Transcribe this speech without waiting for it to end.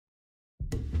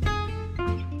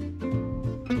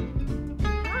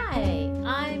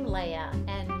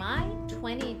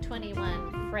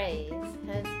2021 phrase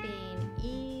has been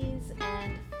ease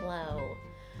and flow.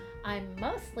 I'm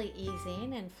mostly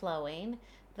easing and flowing,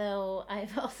 though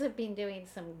I've also been doing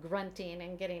some grunting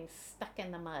and getting stuck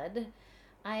in the mud.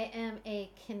 I am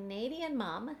a Canadian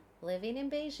mom living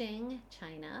in Beijing,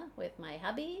 China, with my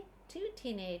hubby, two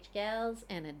teenage gals,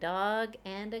 and a dog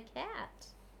and a cat.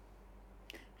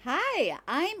 Hi,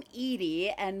 I'm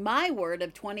Edie, and my word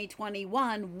of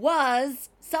 2021 was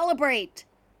celebrate.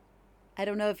 I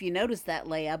don't know if you noticed that,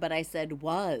 Leah, but I said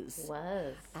was.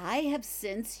 Was. I have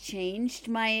since changed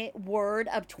my word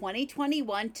of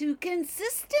 2021 to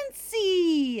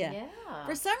consistency. Yeah.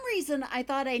 For some reason, I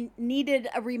thought I needed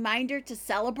a reminder to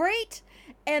celebrate,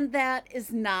 and that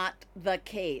is not the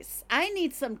case. I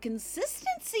need some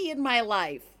consistency in my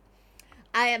life.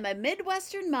 I am a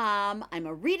Midwestern mom, I'm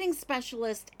a reading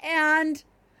specialist, and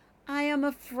I am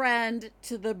a friend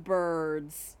to the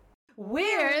birds.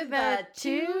 We're the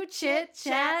two Chit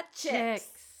Chat Chicks.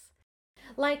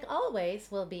 Like always,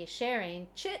 we'll be sharing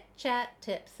chit chat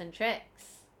tips and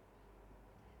tricks.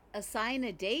 Assign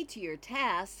a day to your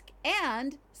task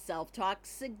and self-talk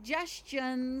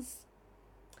suggestions.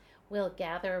 We'll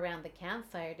gather around the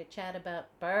campfire to chat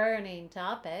about burning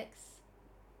topics.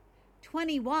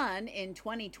 21 in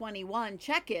 2021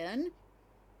 check-in.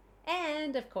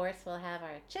 And of course, we'll have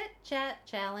our chit chat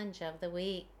challenge of the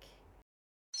week.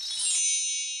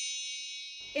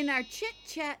 In our Chit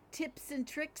Chat Tips and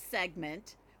Tricks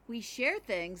segment, we share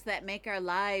things that make our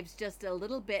lives just a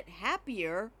little bit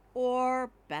happier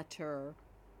or better.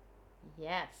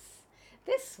 Yes.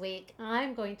 This week,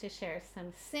 I'm going to share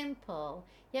some simple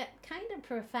yet kind of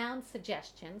profound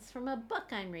suggestions from a book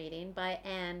I'm reading by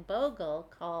Anne Bogle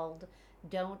called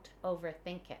Don't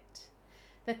Overthink It.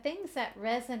 The things that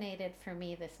resonated for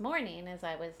me this morning as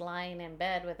I was lying in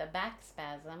bed with a back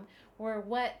spasm were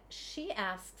what she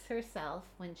asks herself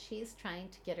when she's trying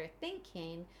to get her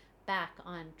thinking back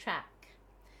on track.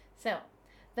 So,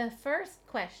 the first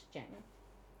question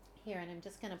here, and I'm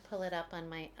just going to pull it up on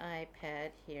my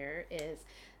iPad here, is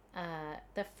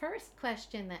the first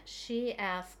question that she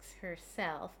asks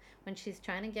herself when she's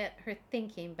trying to get her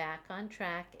thinking back on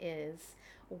track is,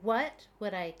 what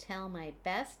would I tell my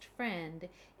best friend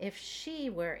if she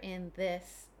were in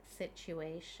this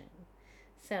situation?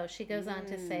 So she goes on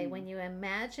to say, when you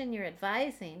imagine you're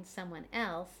advising someone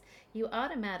else, you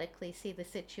automatically see the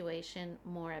situation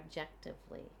more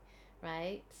objectively,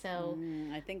 right? So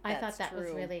I think I that's thought that true.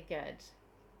 was really good,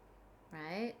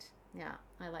 right? Yeah,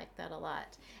 I like that a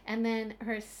lot. And then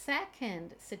her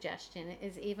second suggestion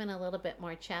is even a little bit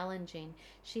more challenging.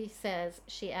 She says,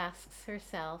 she asks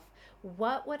herself,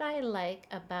 what would I like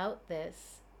about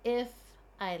this if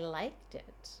I liked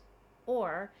it?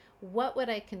 Or what would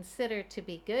I consider to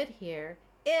be good here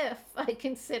if I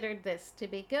considered this to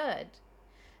be good?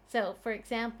 So, for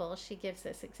example, she gives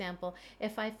this example,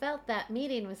 if I felt that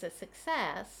meeting was a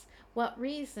success, what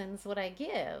reasons would I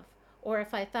give? Or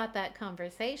if I thought that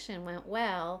conversation went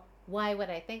well, why would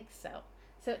I think so?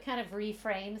 So it kind of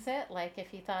reframes it. Like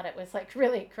if you thought it was like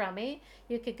really crummy,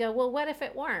 you could go, well, what if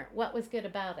it weren't? What was good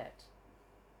about it?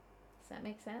 Does that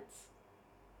make sense?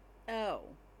 Oh,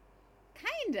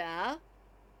 kinda.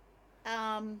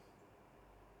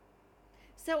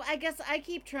 So I guess I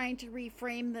keep trying to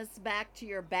reframe this back to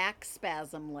your back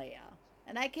spasm, Leah.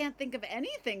 And I can't think of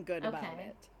anything good about Okay.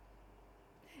 it.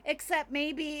 Except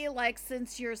maybe, like,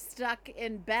 since you're stuck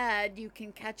in bed, you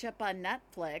can catch up on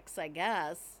Netflix, I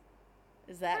guess.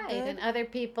 Is that Right, good? and other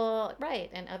people, right,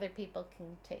 and other people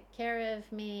can take care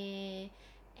of me.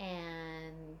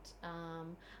 And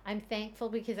I'm thankful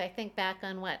because I think back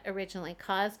on what originally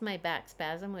caused my back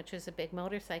spasm, which was a big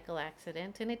motorcycle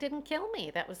accident, and it didn't kill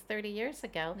me. That was 30 years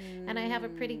ago, and I have a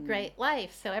pretty great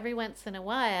life. So every once in a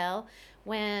while,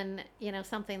 when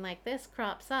something like this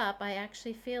crops up, I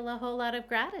actually feel a whole lot of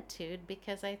gratitude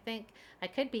because I think I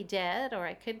could be dead or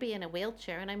I could be in a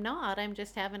wheelchair, and I'm not. I'm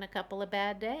just having a couple of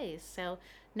bad days, so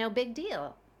no big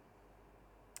deal.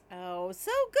 Oh,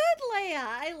 so good, Leah.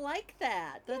 I like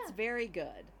that. That's Yeah. very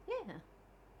good. Yeah.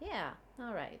 Yeah.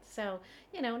 All right. So,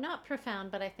 not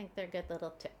profound, but I think they're good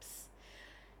little tips.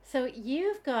 So,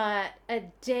 you've got a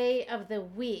day of the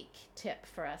week tip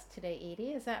for us today,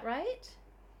 Edie. Is that right?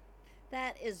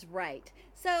 That is right.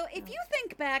 So if you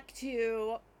think back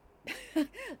to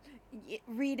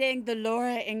reading the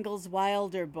Laura Ingalls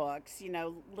Wilder books,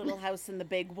 Little House in the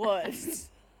Big Woods.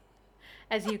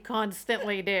 As you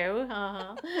constantly do.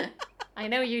 Uh-huh. I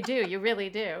know you do. You really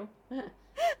do.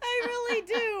 I really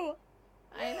do.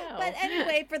 I know. But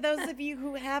anyway, for those of you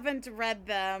who haven't read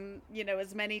them,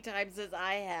 as many times as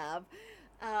I have,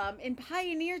 in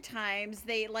pioneer times,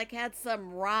 they like had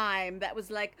some rhyme that was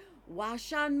like,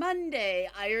 wash on Monday,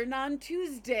 iron on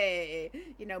Tuesday,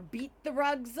 beat the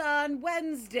rugs on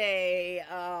Wednesday,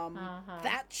 Uh-huh.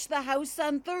 thatch the house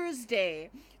on Thursday.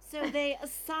 So they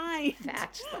assigned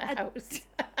Thatch the a house.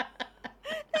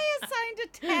 they assigned a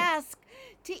task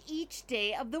to each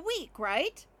day of the week,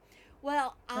 right?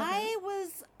 Well, Uh-huh. I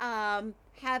was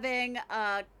having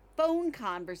a phone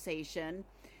conversation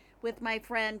with my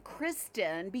friend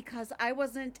Kristen because I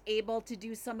wasn't able to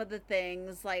do some of the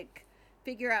things, like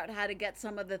figure out how to get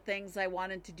some of the things I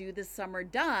wanted to do this summer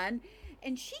done.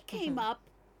 And she came Mm-hmm. up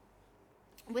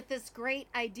with this great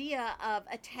idea of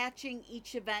attaching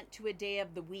each event to a day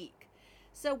of the week.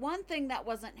 So, one thing that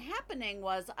wasn't happening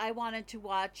was I wanted to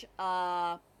watch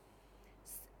a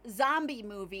zombie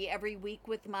movie every week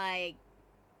with my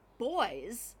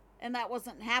boys, and that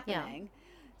wasn't Yeah. happening.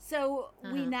 So,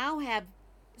 we Uh-huh. now have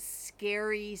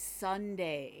Scary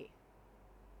Sunday.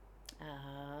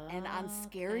 And on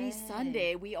Scary Okay.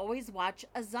 Sunday, we always watch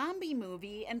a zombie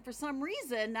movie. And for some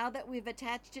reason, now that we've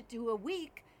attached it to a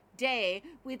week day,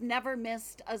 we've never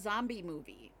missed a zombie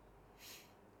movie.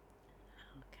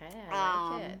 Okay, I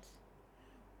like Um, it.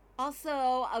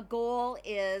 Also, a goal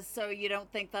is, so you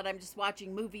don't think that I'm just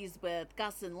watching movies with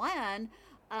Gus and Len,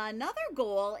 another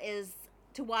goal is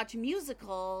to watch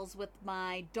musicals with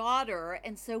my daughter.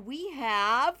 And so we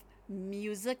have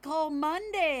Musical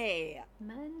Monday.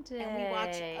 And we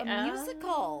watch Monday. a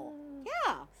musical. Oh,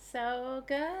 Yeah. so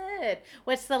good.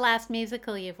 What's the last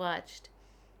musical you've watched?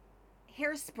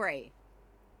 Hairspray.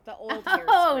 The old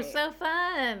Oh, Hairspray. so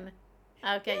fun.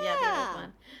 Okay, yeah, the old Yeah.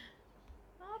 one.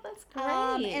 Oh, that's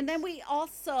And great. then we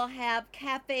also have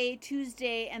Cafe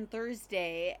Tuesday and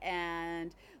Thursday.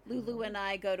 And Lulu Oh. and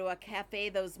I go to a cafe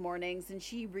those mornings, and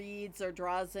she reads or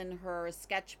draws in her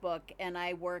sketchbook, and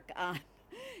I work on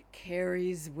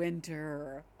Carrie's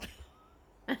Winter.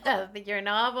 Your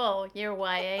novel, your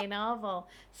YA novel.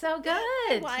 So My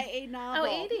good. YA Oh, novel.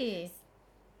 80.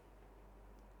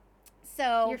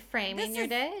 You're So framing this your is,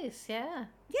 days. Yeah.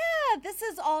 yeah, this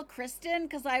is all Kristen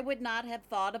because I would not have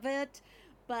thought of it.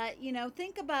 But,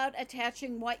 think about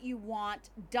attaching what you want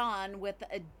done with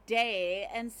a day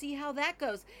and see how that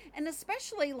goes. And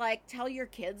especially, like, tell your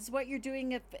kids what you're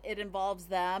doing if it involves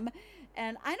them.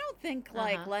 And I don't think,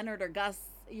 like, Uh-huh. Leonard or Gus,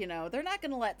 they're not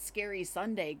going to let Scary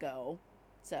Sunday go.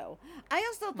 So, I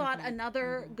also thought Mm-hmm.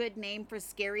 another Mm-hmm. good name for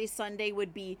Scary Sunday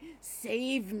would be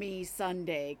Save Me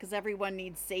Sunday because everyone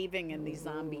needs saving in these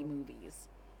zombie Ooh. movies.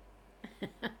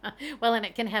 Well, and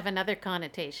it can have another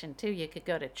connotation too. You could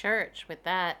go to church with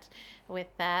that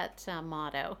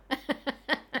motto.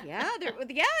 Yeah,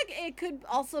 yeah, it could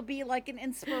also be like an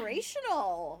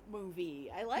inspirational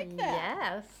movie. I like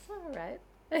that. Yes. All right.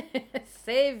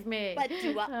 Save me. But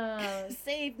do I Oh.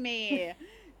 save me?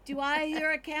 Do I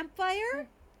hear a campfire?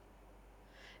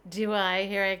 Do I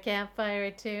hear a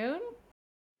campfire tune?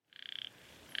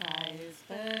 Fires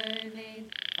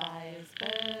burning, fires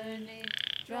burning,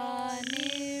 draw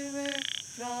nearer,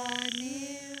 draw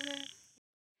nearer.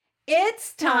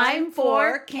 It's time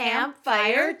for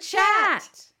Campfire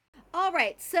Chat. All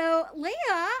right, so Leah,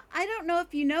 I don't know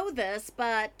if you know this,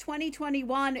 but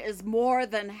 2021 is more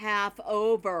than half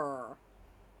over.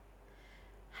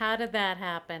 How did that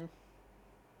happen?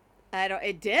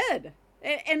 It did.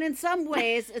 And in some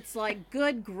ways, it's like,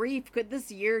 good grief, could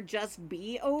this year just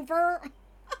be over?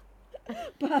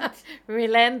 But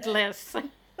Relentless.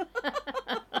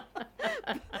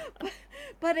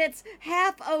 but it's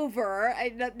half over,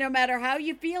 no matter how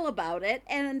you feel about it.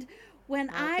 And when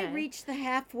I Okay. reach the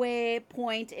halfway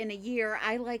point in a year,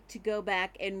 I like to go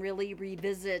back and really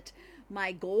revisit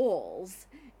my goals.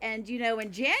 And,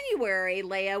 in January,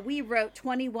 Leah, we wrote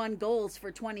 21 goals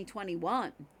for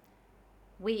 2021.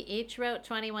 We each wrote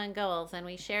 21 goals and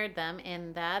we shared them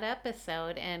in that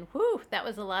episode. And whew, that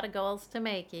was a lot of goals to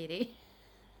make, Edie.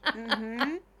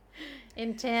 Mm-hmm.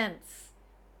 Intense.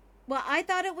 Well, I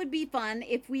thought it would be fun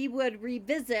if we would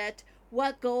revisit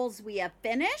what goals we have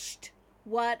finished,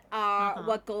 Uh huh.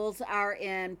 what goals are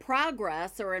in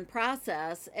progress or in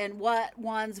process, and what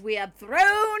ones we have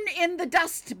thrown in the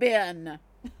dustbin.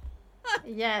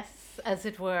 Yes, as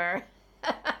it were.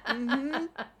 Mm-hmm.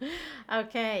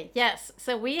 Okay, yes.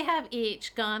 So we have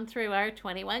each gone through our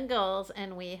 21 goals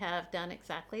and we have done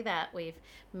exactly that. We've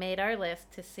made our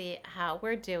list to see how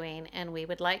we're doing, and we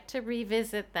would like to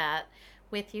revisit that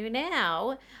with you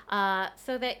now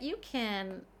so that you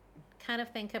can kind of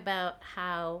think about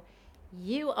how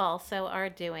you also are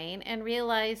doing and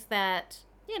realize that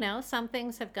some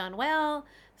things have gone well,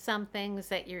 some things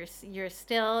that you're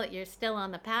still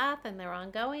on the path and they're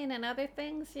ongoing, and other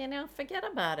things forget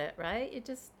about it, right? You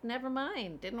just never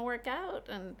mind, didn't work out,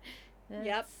 and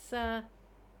Yep. it's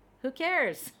who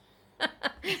cares.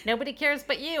 Nobody cares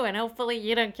but you, and hopefully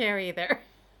you don't care either.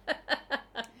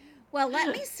 Well,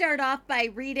 let me start off by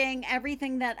reading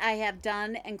everything that I have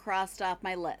done and crossed off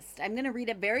my list. I'm going to read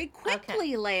it very Okay.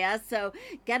 quickly, Leah, so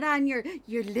get on your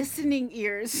listening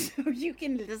ears so you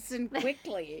can listen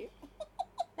quickly.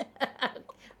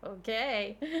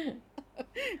 Okay.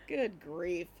 Good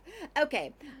grief.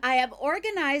 Okay, I have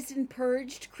organized and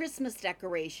purged Christmas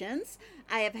decorations.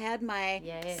 I have had my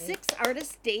Yay. 6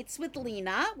 artist dates with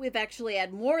Lena. We've actually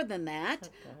had more than that.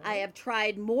 I Okay. have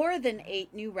tried more than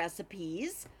 8 new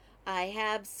recipes. I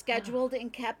have scheduled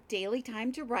and kept daily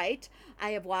time to write.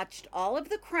 I have watched all of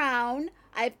The Crown.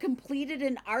 I have completed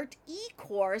an art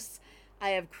e-course. I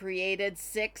have created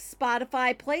 6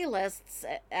 Spotify playlists,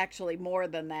 actually more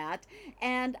than that,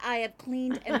 and I have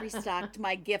cleaned and restocked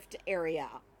my gift area.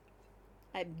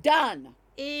 I'm done.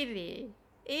 Edie.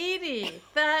 Edie,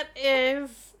 that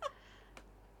is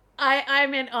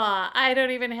I'm in awe. I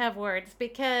don't even have words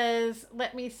because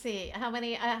let me see. How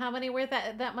many were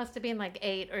that must have been like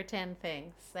 8 or 10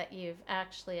 things that you've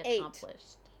actually 8.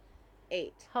 accomplished.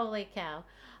 8. Holy cow.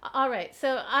 All right.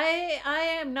 So I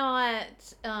am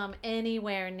not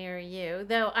anywhere near you,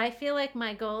 though I feel like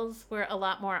my goals were a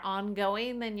lot more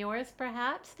ongoing than yours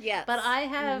perhaps, but Yes. I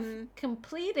have Mm-hmm.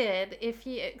 completed if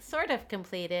you sort of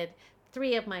completed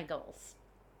 3 of my goals.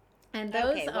 And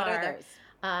Okay, what are those?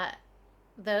 uh,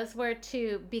 those were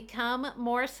to become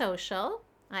more social.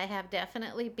 I have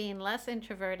definitely been less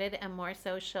introverted and more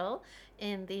social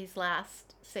in these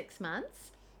last 6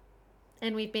 months,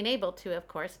 and we've been able to, of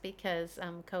course, because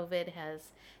COVID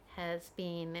has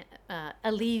been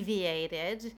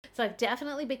alleviated. So I've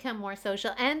definitely become more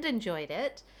social and enjoyed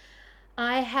it.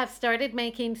 I have started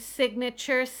making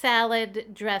signature salad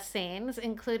dressings,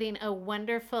 including a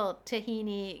wonderful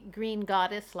tahini green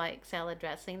goddess like salad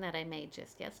dressing that I made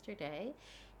just yesterday.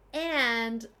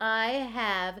 And I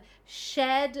have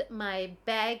shed my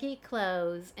baggy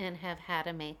clothes and have had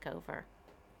a makeover.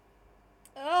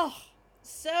 Oh,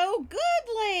 so good,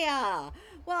 Leah.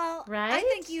 Well, I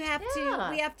think Right? we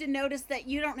Yeah. have to notice that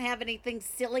you don't have anything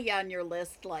silly on your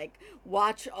list like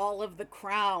watch all of The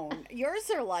Crown. Yours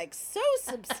are like so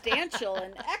substantial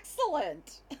and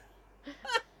excellent.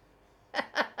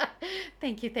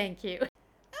 Thank you. Thank you.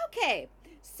 Okay,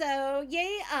 so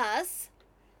yay us.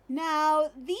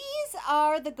 Now, these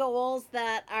are the goals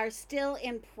that are still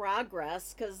in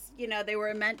progress because, they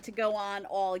were meant to go on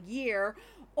all year,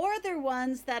 or they're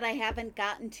ones that I haven't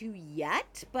gotten to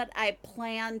yet, but I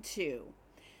plan to.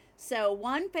 So,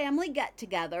 one family get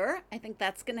together, I think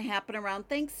that's going to happen around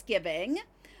Thanksgiving,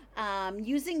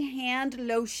 using hand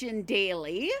lotion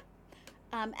daily,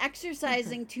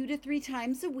 exercising 2 to 3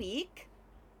 times a week.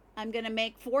 I'm going to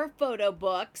make 4 photo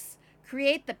books,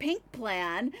 create the pink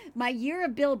plan, my year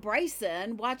of Bill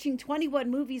Bryson, watching 21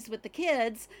 movies with the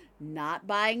kids, not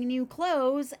buying new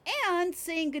clothes, and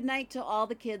saying goodnight to all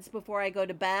the kids before I go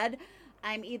to bed.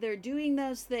 I'm either doing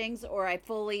those things or I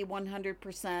fully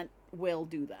 100% will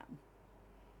do them.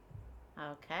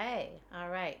 Okay. All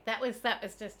right. That was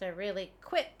just a really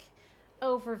quick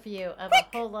overview of a Quick!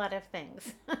 whole lot of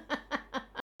things.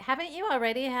 Haven't you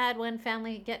already had one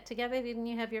family get together? Didn't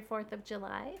you have your 4th of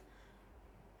July?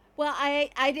 Well,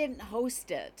 I didn't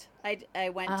host it. I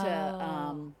went to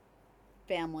Oh.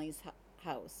 family's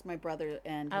house, my brother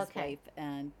and his Okay. wife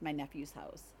and my nephew's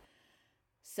house.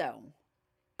 So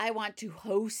I want to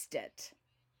host it.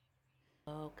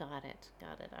 Oh, got it.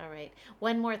 Got it. All right.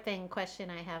 One more question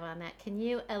I have on that. Can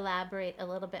you elaborate a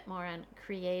little bit more on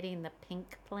creating the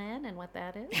pink plan and what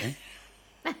that is?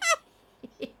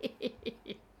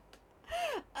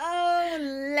 Oh,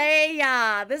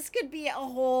 Leia, this could be a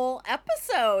whole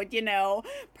episode.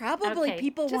 Probably Okay,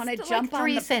 people want just to like jump on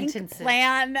three the pink sentences.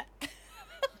 plan.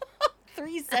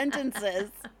 3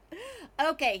 sentences.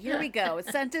 Okay, here we go.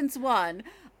 Sentence 1.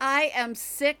 I am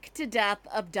sick to death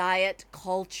of diet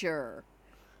culture.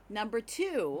 Number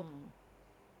 2, Mm.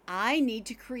 I need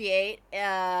to create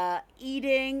a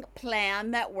eating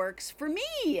plan that works for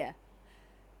me.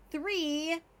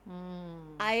 3,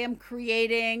 Mm. I am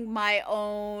creating my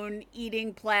own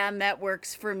eating plan that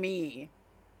works for me.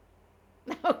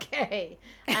 Okay,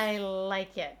 I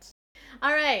like it.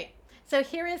 All right, so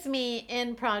here is me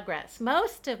in progress.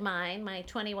 Most of mine, my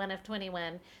 21 of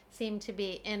 21, seem to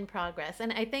be in progress.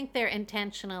 And I think they're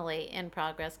intentionally in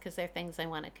progress because they're things I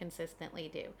want to consistently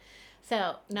do.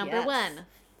 So, number Yes. one,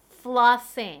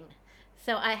 flossing.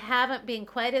 So, I haven't been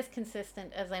quite as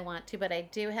consistent as I want to, but I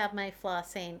do have my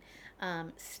flossing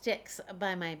sticks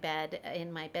by my bed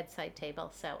in my bedside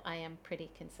table. So, I am pretty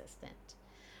consistent.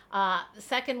 The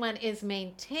second one is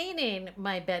maintaining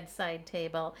my bedside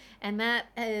table, and that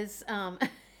is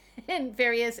in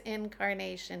various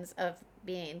incarnations of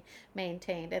being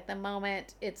maintained. At the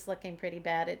moment, it's looking pretty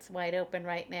bad. It's wide open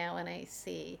right now, and I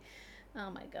see, oh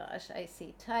my gosh, I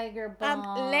see tiger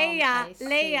balm. Leah, I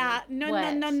Leah, see no, no,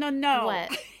 what? no, no, no.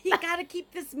 What? You gotta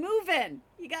keep this moving.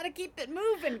 You gotta keep it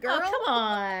moving, Oh, girl. come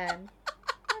on.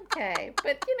 Okay,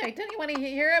 but don't you want to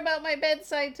hear about my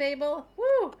bedside table?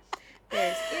 Woo!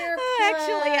 There's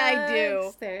Actually, I do.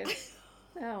 earplugs. There's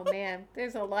Oh man,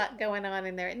 there's a lot going on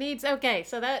in there.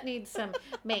 So that needs some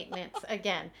maintenance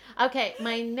again. Okay,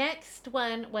 my next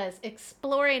one was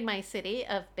exploring my city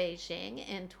of Beijing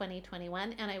in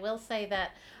 2021. And I will say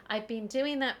that I've been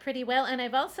doing that pretty well. And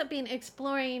I've also been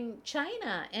exploring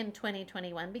China in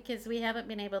 2021 because we haven't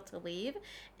been able to leave.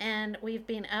 And we've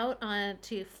been out on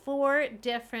to 4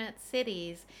 different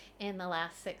cities in the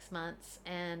last 6 months.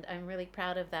 And I'm really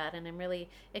proud of that. And I'm really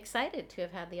excited to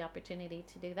have had the opportunity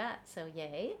to do that. So,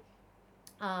 yay.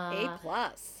 A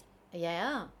plus.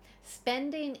 Yeah.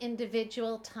 Spending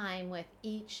individual time with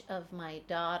each of my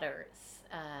daughters.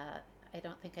 I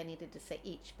don't think I needed to say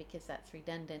each because that's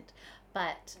redundant.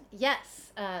 But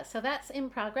yes, so that's in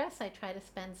progress. I try to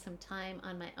spend some time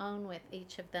on my own with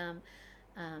each of them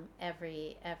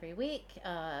every week,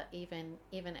 even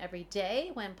every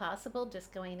day when possible,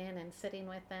 just going in and sitting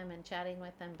with them and chatting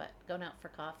with them, but going out for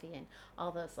coffee and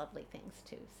all those lovely things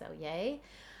too. So yay.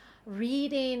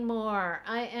 Reading more.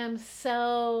 I am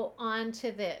so on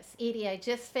to this. Edie, I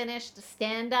just finished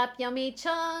Stand Up Yummy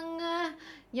Chung.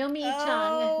 Yummy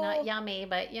Chung. Not yummy,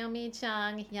 but Yummy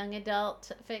Chung. Young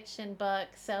adult fiction book.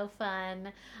 So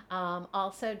fun.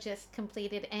 Also just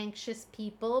completed Anxious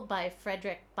People by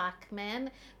Frederick Bachman,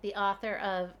 the author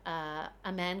of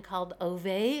A Man Called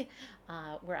Ove.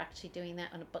 We're actually doing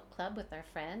that on a book club with our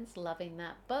friends. Loving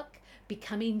that book.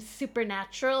 Becoming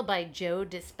Supernatural by Joe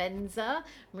Dispenza. I'm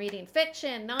reading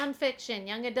fiction, nonfiction,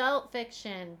 young adult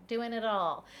fiction, doing it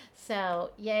all.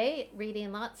 So, yay,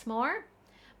 reading lots more.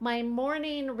 My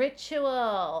morning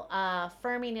ritual,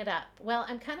 firming it up. Well,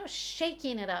 I'm kind of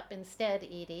shaking it up instead,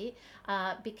 Edie,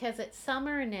 because it's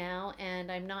summer now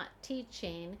and I'm not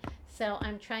teaching. So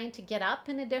I'm trying to get up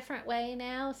in a different way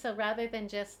now. So rather than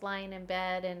just lying in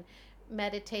bed and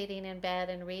meditating in bed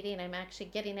and reading, I'm actually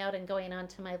getting out and going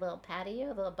onto my little patio,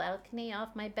 the little balcony off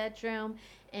my bedroom,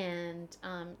 and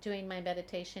doing my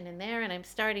meditation in there. And I'm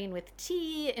starting with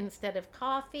tea instead of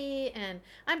coffee, and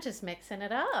I'm just mixing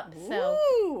it up. So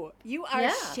Ooh, you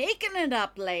are shaking it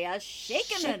up, Leah.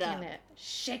 Shaking it up.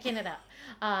 Shaking it up.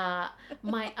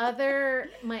 My other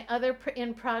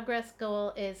in progress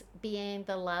goal is being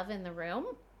the love in the room.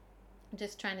 I'm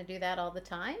just trying to do that all the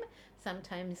time.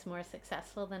 Sometimes more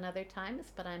successful than other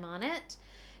times, but I'm on it.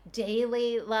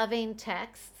 Daily loving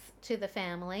texts to the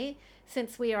family.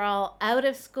 Since we are all out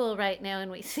of school right now and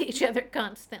we see each other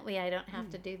constantly, I don't have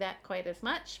to do that quite as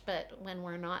much, but when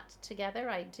we're not together,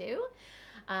 I do.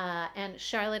 And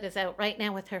Charlotte is out right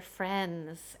now with her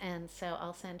friends, and so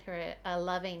I'll send her a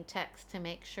loving text to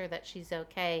make sure that she's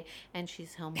okay and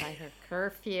she's home by her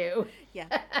curfew. Yeah.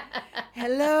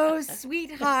 Hello,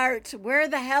 sweetheart. Where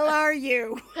the hell are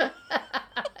you?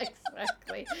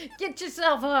 Exactly. Get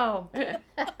yourself home.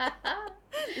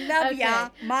 Love ya,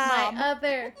 Mom. My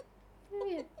other...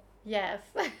 Yes,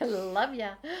 love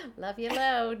ya. Love you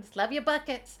loads. Love you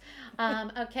buckets.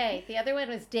 Okay, the other one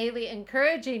was daily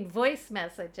encouraging voice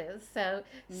messages. So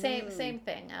same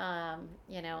thing.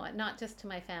 Not just to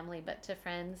my family, but to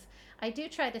friends. I do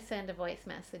try to send a voice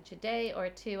message a day or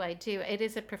two. I do. It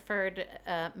is a preferred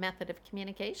method of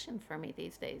communication for me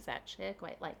these days, actually. I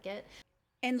quite like it.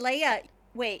 And Leah,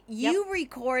 wait, you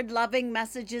record loving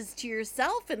messages to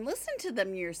yourself and listen to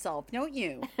them yourself, don't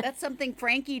you? That's something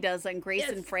Frankie does on Grace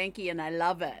and Frankie, and I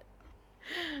love it.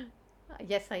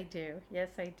 Yes, I do. Yes,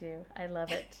 I do. I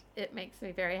love it. It makes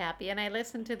me very happy. And I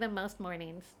listen to them most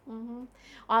mornings.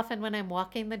 Often when I'm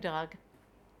walking the dog.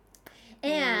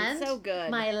 And so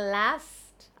good. My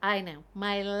last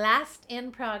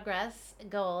in progress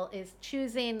goal is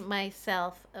choosing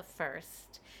myself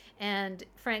first. And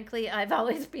frankly, I've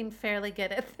always been fairly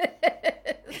good at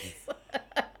this.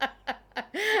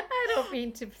 I don't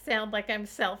mean to sound like I'm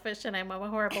selfish and I'm a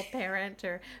horrible parent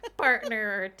or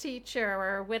partner or teacher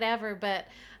or whatever, but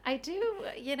I do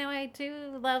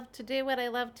love to do what I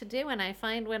love to do, and I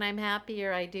find when I'm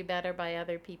happier, I do better by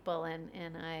other people, and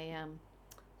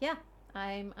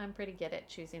I'm pretty good at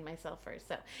choosing myself first.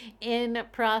 So in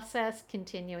process,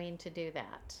 continuing to do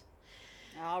that.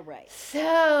 All right.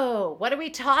 So, what are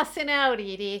we tossing out,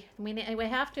 Edie? We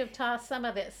have to have tossed some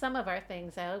of our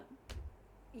things out.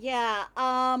 Yeah.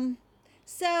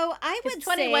 So I would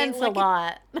say 21's a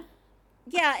lot.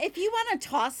 Yeah, if you want to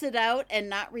toss it out and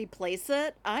not replace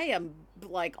it, I am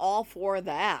like all for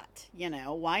that.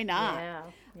 Why not? Yeah.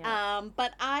 Yeah.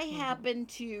 But I Hmm. happen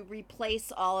to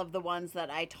replace all of the ones that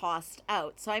I tossed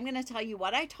out. So I'm going to tell you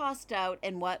what I tossed out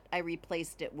and what I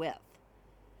replaced it with.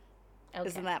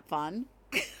 Isn't Okay. that fun?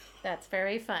 That's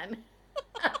very fun.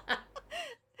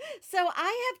 So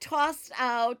I have tossed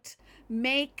out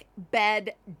make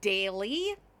bed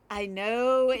daily. I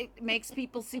know it makes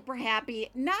people super happy.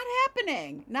 Not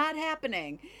happening. Not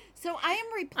happening. So I am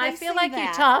I feel replacing like you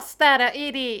that. tossed that out.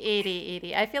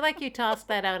 Edie. I feel like you tossed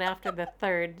that out after the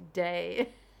third day.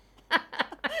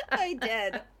 I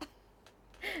did.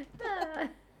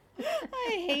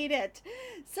 I hate it.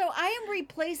 So I am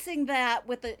replacing that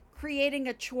with creating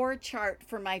a chore chart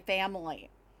for my family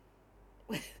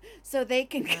so they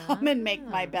can come and make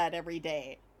my Ah, bed every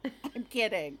day. I'm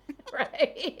kidding.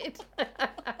 right.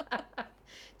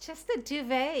 Just a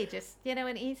duvet, just,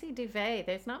 an easy duvet.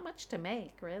 There's not much to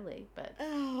make, really, but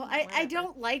Oh, I whatever.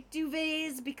 don't like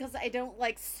duvets because I don't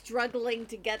like struggling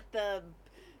to get the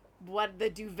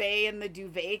duvet and the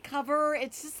duvet cover.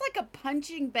 It's just like a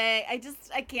punching bag.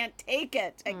 I can't take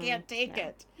it. I Mm, can't take yeah.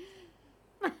 it.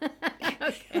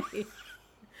 Okay.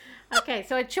 Okay,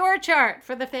 so a chore chart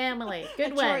for the family. A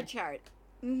Good chore one. chart.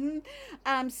 Mm-hmm.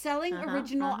 Selling Uh-huh.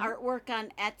 original Uh-huh. artwork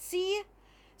on Etsy.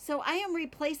 So I am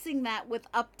replacing that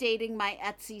with updating my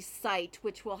Etsy site,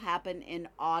 which will happen in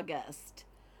August.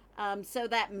 So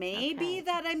that may be Okay.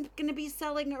 that I'm going to be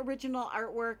selling original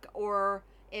artwork, or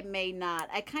it may not.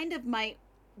 I kind of might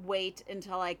wait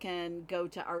until I can go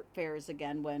to art fairs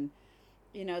again when,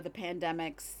 the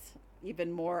pandemic's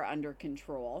even more under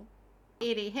control.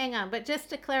 Edie, hang on, but just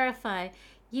to clarify,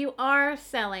 you are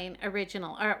selling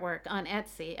original artwork on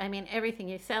Etsy. I mean, everything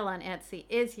you sell on Etsy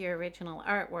is your original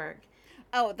artwork,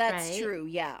 Oh, that's right? true.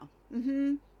 Yeah.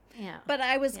 Mm-hmm. Yeah. But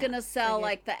I was Yeah. going to So sell you're.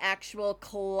 like the actual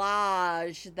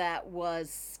collage that was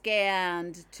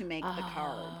scanned to make the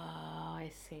card. Oh,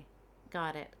 I see.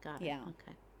 Got it. Got it. Yeah.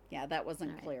 Okay. Yeah, that All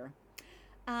wasn't right. clear.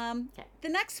 Um, Okay. the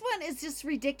next one is just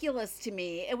ridiculous to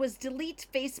me. It was delete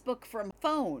Facebook from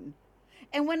phone.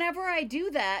 And whenever I do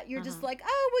that, you're Uh just huh. like,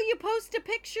 oh, will you post a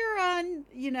picture on,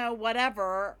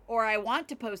 whatever? Or I want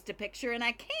to post a picture and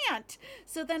I can't.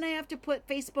 So then I have to put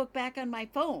Facebook back on my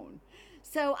phone.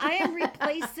 So I am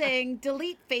replacing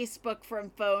delete Facebook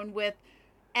from phone with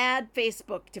add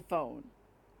Facebook to phone.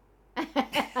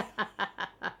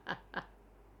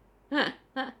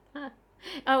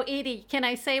 Oh, Edie, can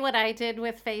I say what I did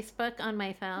with Facebook on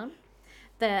my phone?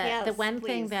 The Yes, one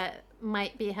thing please. that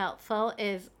might be helpful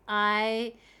is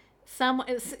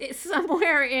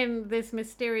somewhere in this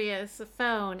mysterious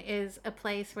phone is a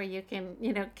place where you can,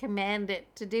 command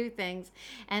it to do things.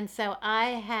 And so I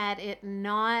had it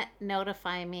not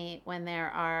notify me when there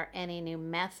are any new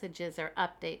messages or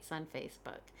updates on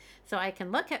Facebook. So I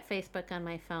can look at Facebook on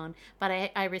my phone, but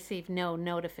I receive no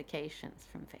notifications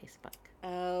from Facebook.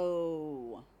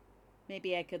 Oh,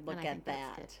 maybe I could And look I think at that's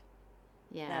good. that.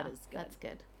 That Yeah, is good. that's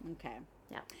good. Okay.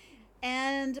 Yeah.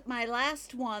 And my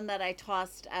last one that I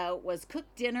tossed out was cook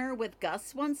dinner with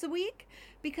Gus once a week.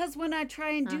 Because when I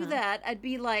try and Uh do huh. that, I'd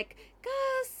be like,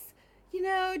 Gus, do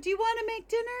you want to make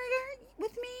dinner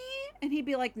with me? And he'd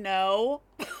be like, no.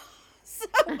 So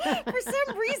for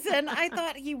some reason, I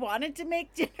thought he wanted to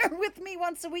make dinner with me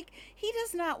once a week. He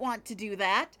does not want to do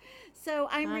that. So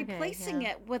I'm Okay, replacing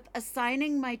yeah. it with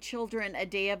assigning my children a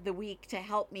day of the week to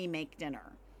help me make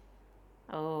dinner.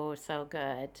 Oh, so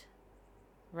good.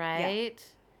 Yeah. Right?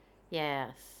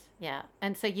 Yes. Yeah.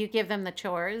 And so you give them the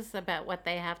chores about what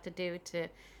they have to do to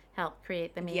help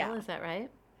create the meal, Yeah. is that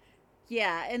right?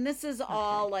 Yeah, and this is Okay.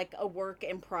 all like a work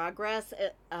in progress.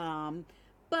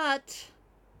 But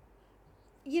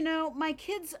my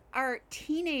kids are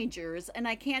teenagers, and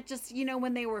I can't just,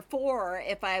 when they were 4,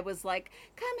 if I was like,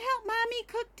 "Come help mommy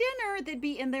cook dinner," they'd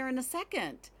be in there in a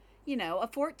second. A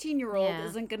 14-year-old Yeah.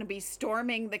 isn't going to be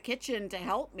storming the kitchen to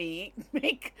help me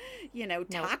make,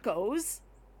 Nope. tacos,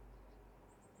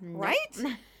 Nope. right?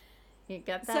 You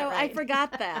got that So I right.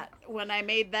 forgot that when I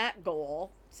made that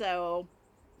goal. So,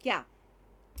 yeah.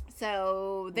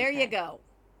 So there you Okay. go.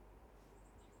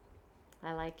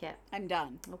 I like it. I'm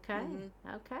done. Okay. Hmm.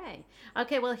 Okay.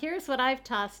 Okay, well here's what I've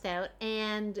tossed out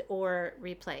and or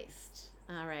replaced.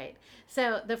 All right.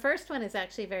 So the first one is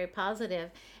actually very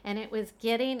positive, and it was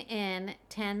getting in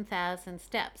 10,000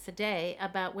 steps a day,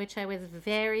 about which I was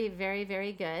very, very,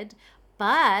 very good.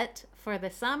 But for the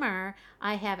summer,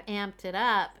 I have amped it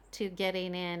up to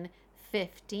getting in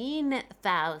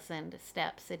 15,000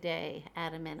 steps a day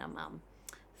at a minimum.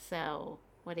 So,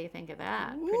 what do you think of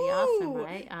that? Pretty awesome, Woo!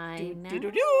 right? I Do know. do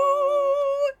do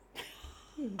do.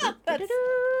 That's Do-do-do-do.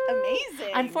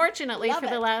 amazing. Unfortunately, Love for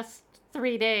the it. last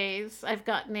 3 days, I've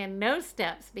gotten in no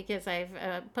steps because I've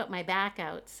put my back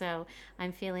out. So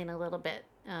I'm feeling a little bit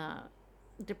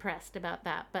depressed about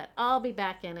that. But I'll be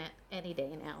back in it any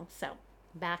day now. So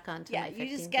back onto Yeah, my you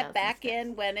just 15,000 get back steps.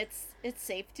 in when it's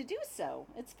safe to do so.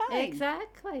 It's fine.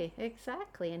 Exactly,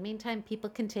 exactly. In meantime, people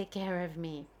can take care of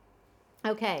me.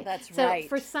 Okay, That's so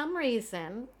for right. some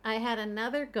reason, I had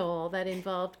another goal that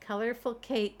involved colorful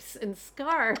capes and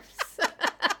scarves.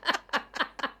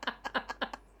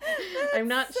 I'm That's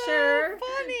not so sure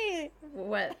funny.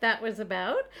 what that was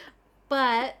about,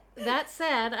 but that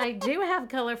said, I do have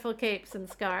colorful capes and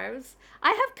scarves.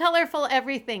 I have colorful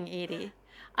everything, Edie.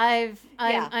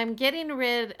 Yeah. I'm getting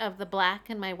rid of the black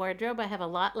in my wardrobe. I have a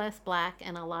lot less black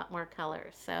and a lot more color,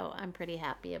 so I'm pretty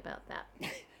happy about that.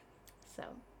 So,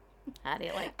 how do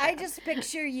you like I that? just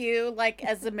picture you like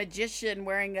as a magician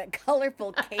wearing a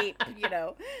colorful cape,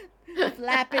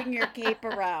 flapping your cape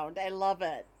around. I love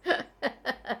it.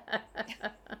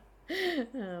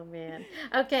 Oh man.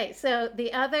 Okay, so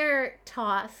the other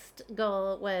tossed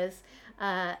goal was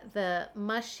the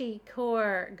mushy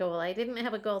core goal. I didn't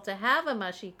have a goal to have a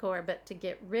mushy core, but to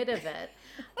get rid of it.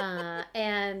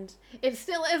 And it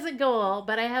still is a goal,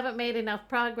 but I haven't made enough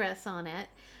progress on it.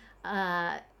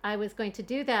 I was going to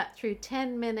do that through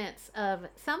 10 minutes of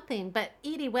something. But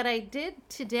Edie, what I did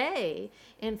today,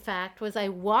 in fact, was I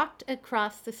walked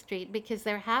across the street because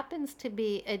there happens to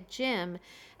be a gym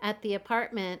at the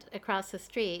apartment across the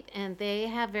street, and they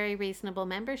have very reasonable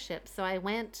memberships. So I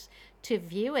went to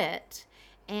view it.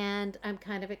 And I'm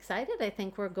kind of excited. I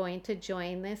think we're going to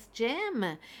join this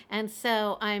gym. And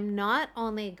so I'm not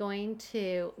only going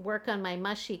to work on my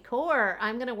mushy core,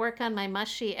 I'm going to work on my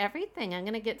mushy everything. I'm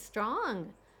going to get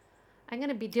strong. I'm going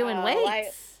to be doing Oh,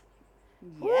 weights.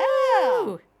 yeah.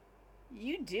 Woo!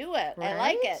 You do it. I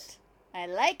like Right? it. I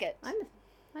like it. I'm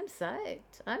I'm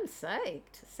psyched. I'm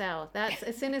psyched. So that's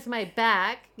as soon as my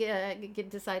back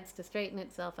decides to straighten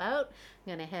itself out,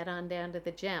 I'm going to head on down to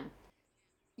the gym.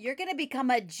 You're going to become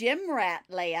a gym rat,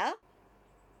 Leia.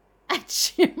 A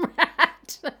gym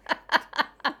rat.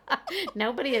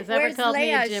 Nobody has ever Where's called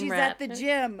me a Leia? gym She's at rat. the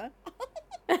gym.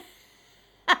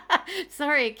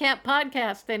 Sorry, can't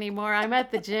podcast anymore. I'm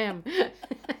at the gym.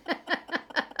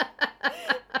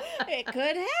 It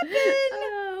could happen.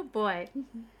 Oh boy.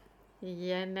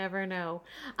 You never know.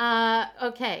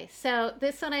 Okay, so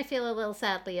this one I feel a little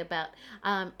sadly about.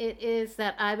 It is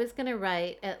that I was going to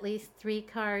write at least 3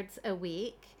 cards a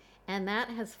week, and that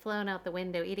has flown out the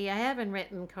window. Edie, I haven't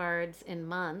written cards in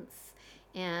months,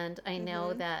 and I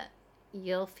know Hmm. that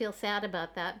you'll feel sad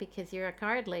about that because you're a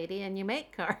card lady and you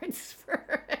make cards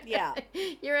for Yeah.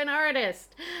 you're an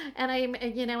artist, and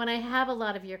and I have a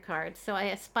lot of your cards, so I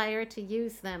aspire to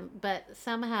use them, but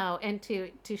somehow, and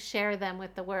to share them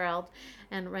with the world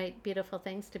and write beautiful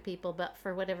things to people, but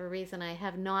for whatever reason I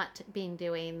have not been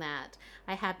doing that.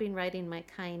 I have been writing my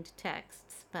kind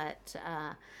texts, but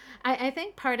I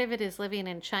think part of it is living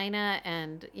in China,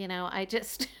 and I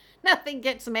just nothing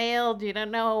gets mailed. You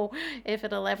don't know if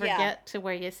it'll ever Yeah. get to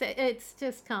where you say. It's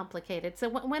just complicated. So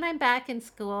when I'm back in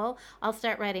school, I'll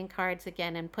start writing cards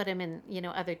again and put them in,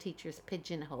 other teachers'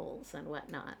 pigeonholes and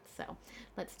whatnot. So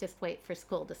let's just wait for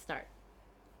school to start.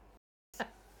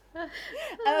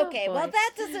 Oh Okay. Well, boy.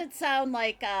 that doesn't sound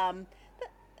like that's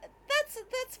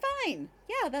fine.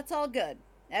 Yeah, that's all good.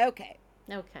 Okay.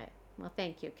 Okay. Well,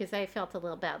 thank you, because I felt a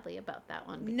little badly about that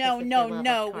one because No, of your no, love of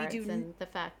no. We cards do and the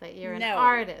fact that you're an no.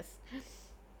 artist.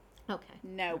 Okay.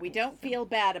 No, All we right. don't So feel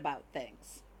bad about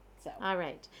things. So, all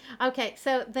right. Okay.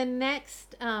 So the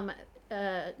next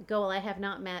goal I have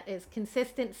not met is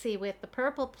consistency with the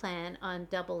Purple Plan on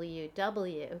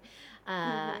WW.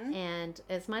 mhm. And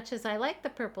as much as I like the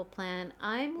Purple Plan,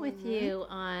 I'm with Mhm. you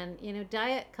on,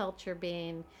 diet culture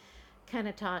being kind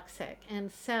of toxic.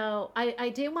 And so I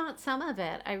do want some of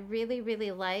it. I really,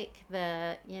 really like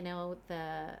the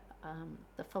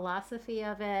philosophy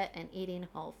of it and eating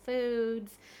whole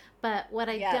foods. But what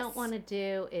I don't Yes. want to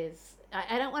do is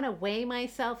I don't want to weigh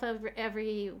myself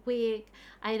every week.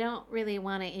 I don't really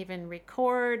want to even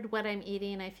record what I'm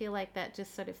eating. I feel like that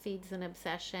just sort of feeds an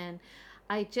obsession.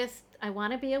 I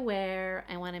want to be aware.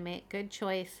 I want to make good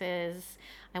choices.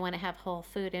 I want to have whole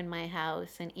food in my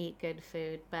house and eat good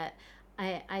food, but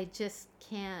I just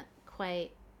can't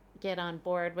quite get on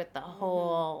board with Mhm. the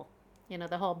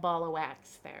whole ball of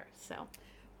wax there. So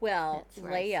Well, that's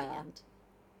where I Leia, stand.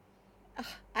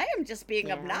 I am just being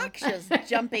Yeah. obnoxious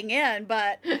jumping in,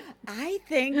 but I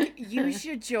think you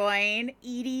should join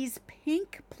Edie's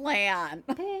Pink Plan.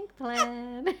 Pink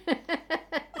plan.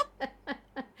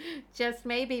 Just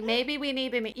maybe we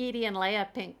need an Edie and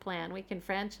Leia pink plan. We can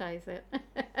franchise it.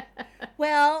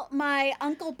 Well, my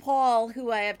Uncle Paul, who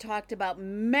I have talked about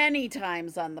many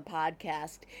times on the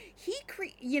podcast, he's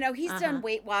Uh done huh.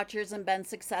 Weight Watchers and been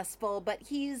successful, but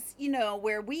he's,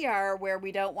 where we are, where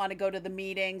we don't want to go to the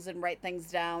meetings and write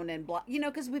things down and blah,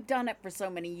 because we've done it for so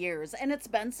many years and it's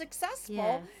been successful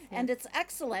Yes, and yes. it's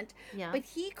excellent. Yeah. But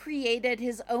he created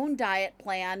his own diet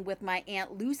plan with my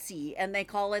Aunt Lucy, and they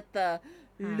call it the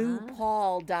Lou Huh?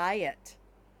 Paul diet.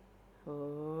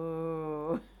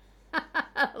 Oh,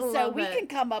 So love we it. can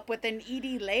come up with an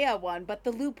Edie Leah one, but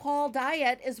the Lou Paul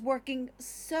diet is working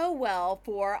so well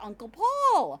for Uncle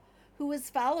Paul, who is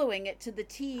following it to the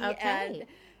T. And Okay.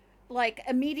 like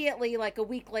immediately, like a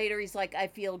week later, he's like, I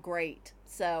feel great.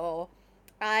 So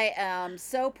I am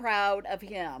so proud of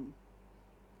him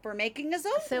for making his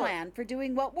own So plan, for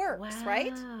doing what works,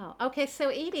 right? wow. Okay, so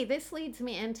Edie, this leads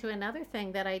me into another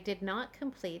thing that I did not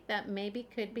complete that maybe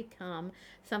could become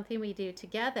something we do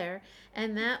together.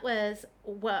 And that was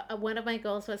what one of my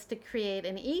goals was to create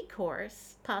an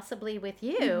e-course, possibly with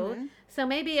you. Mm-hmm. So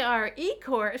maybe our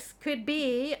e-course could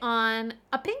be on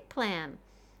a pink plan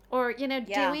or,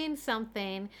 Yeah. doing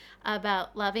something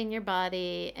about loving your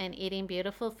body and eating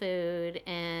beautiful food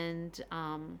and,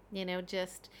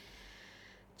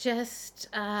 just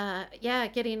yeah,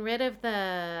 getting rid of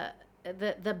the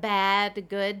bad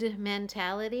good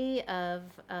mentality of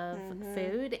Mm-hmm.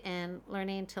 food and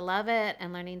learning to love it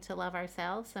and learning to love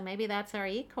ourselves. So maybe that's our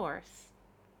e-course.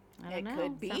 I don't It know, could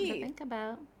something to be. think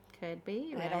about. Could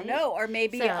be, I don't right? know. Or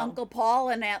maybe So Uncle Paul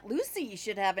and Aunt Lucy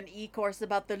should have an e course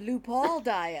about the Lou Paul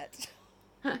diet.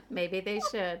 maybe they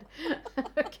should.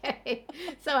 Okay.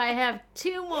 So I have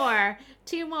two more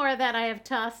that I have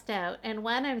tossed out. And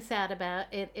one I'm sad about.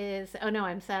 It is, oh no,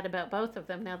 I'm sad about both of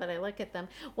them now that I look at them.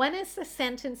 One is the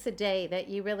sentence a day that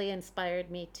you really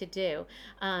inspired me to do.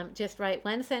 Just write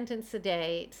one sentence a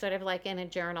day, sort of like in a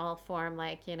journal form,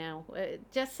 like,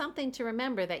 just something to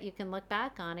remember that you can look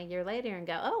back on a year later and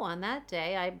go, oh, on that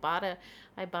day I bought a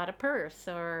purse,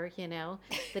 or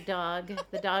the dog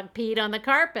peed on the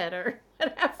carpet, or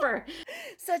whatever.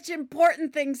 Such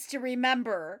important things to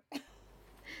remember.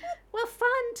 Well,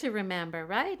 fun to remember,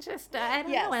 right? Just I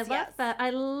don't know. I Yes, love yes. that. I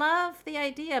love the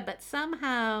idea, but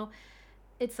somehow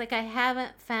it's like I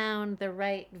haven't found the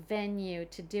right venue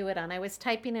to do it on. I was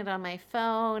typing it on my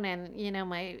phone, and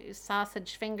my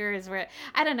sausage fingers were.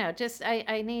 I don't know. Just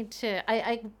I need to.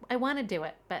 I want to do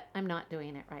it, but I'm not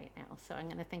doing it right now. So I'm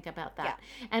going to think about Yeah. that.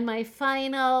 And my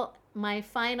final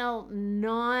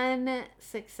non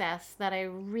success that I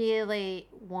really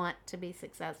want to be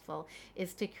successful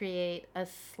is to create a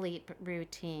sleep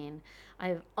routine.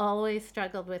 I've always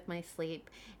struggled with my sleep,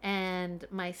 and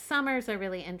my summers are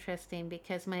really interesting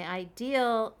because my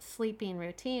ideal sleeping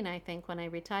routine, I think, when I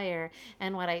retire,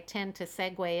 and what I tend to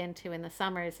segue into in the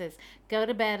summers, is go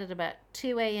to bed at about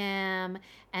 2 a.m.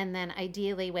 and then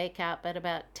ideally wake up at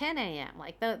about 10 a.m.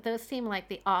 Like those seem like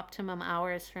the optimum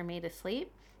hours for me to sleep.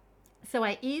 So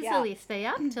I Yeah. easily stay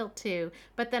up till 2,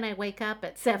 but then I wake up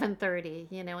at 7:30,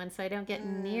 and so I don't get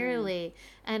Mm, nearly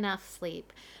enough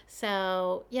sleep.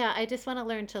 So, yeah, I just want to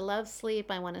learn to love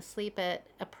sleep. I want to sleep at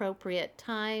appropriate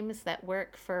times that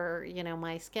work for,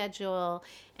 my schedule,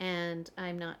 and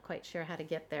I'm not quite sure how to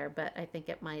get there, but I think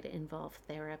it might involve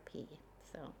therapy.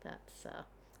 So,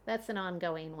 that's an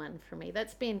ongoing one for me.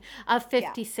 That's been a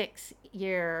yeah.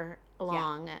 56-year Yeah.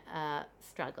 long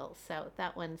struggle. So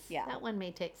Yeah. that one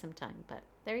may take some time, but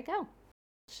there you go.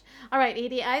 All right,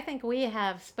 Edie, I think we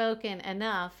have spoken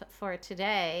enough for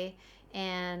today,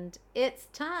 and it's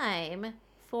time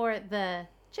for the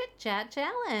Chit Chat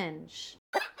Challenge.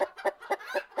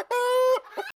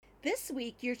 This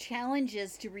week, your challenge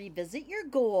is to revisit your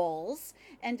goals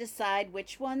and decide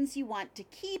which ones you want to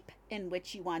keep and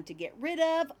which you want to get rid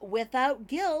of without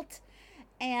guilt.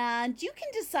 And you can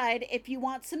decide if you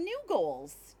want some new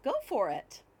goals. Go for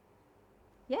it.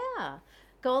 Yeah,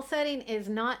 goal setting is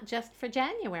not just for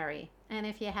January. And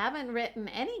if you haven't written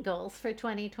any goals for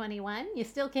 2021, you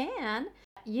still can.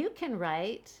 You can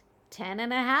write 10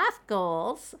 and a half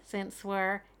goals since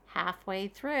we're halfway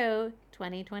through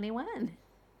 2021.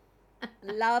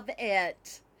 Love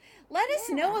it. Let us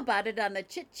know Yeah. about it on the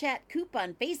Chit Chat Coop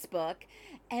on Facebook.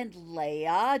 And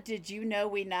Leah, did you know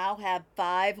we now have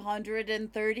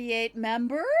 538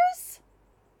 members?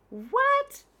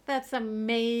 What? That's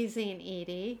amazing,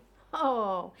 Edie.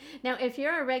 Oh, now if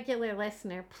you're a regular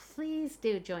listener, please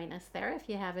do join us there if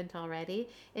you haven't already.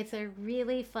 It's a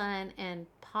really fun and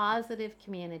positive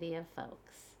community of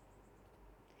folks.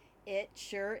 It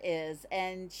sure is.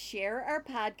 And share our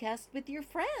podcast with your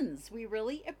friends. We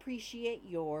really appreciate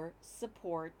your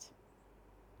support.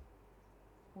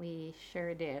 We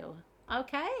sure do.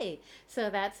 Okay, so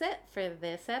that's it for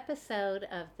this episode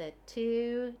of the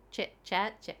Two Chit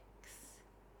Chat Chicks.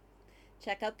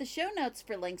 Check out the show notes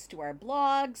for links to our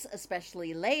blogs,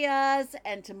 especially Leia's,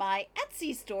 and to my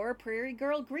Etsy store, Prairie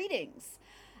Girl Greetings.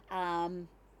 Again,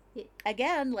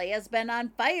 Leia's been on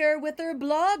fire with her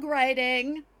blog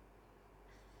writing.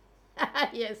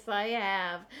 Yes, I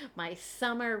have. My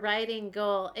summer writing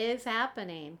goal is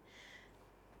happening.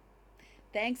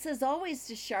 Thanks as always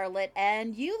to Charlotte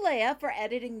and you, Leia, for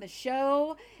editing the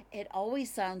show. It always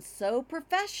sounds so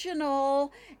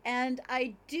professional, and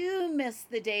I do miss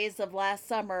the days of last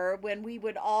summer when we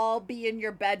would all be in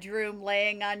your bedroom,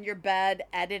 laying on your bed,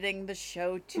 editing the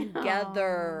show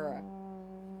together.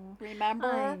 Oh,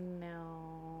 Remember? I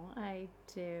know. I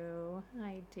do.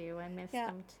 I do. I miss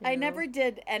them too. I never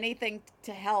did anything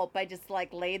to help. I just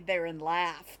laid there and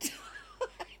laughed.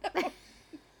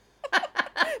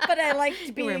 But I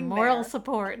liked being You were moral there.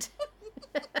 support.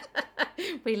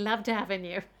 We loved having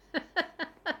you.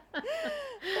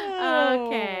 Oh.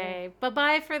 Okay.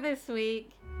 Bye-bye for this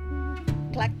week.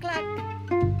 Clack, clack.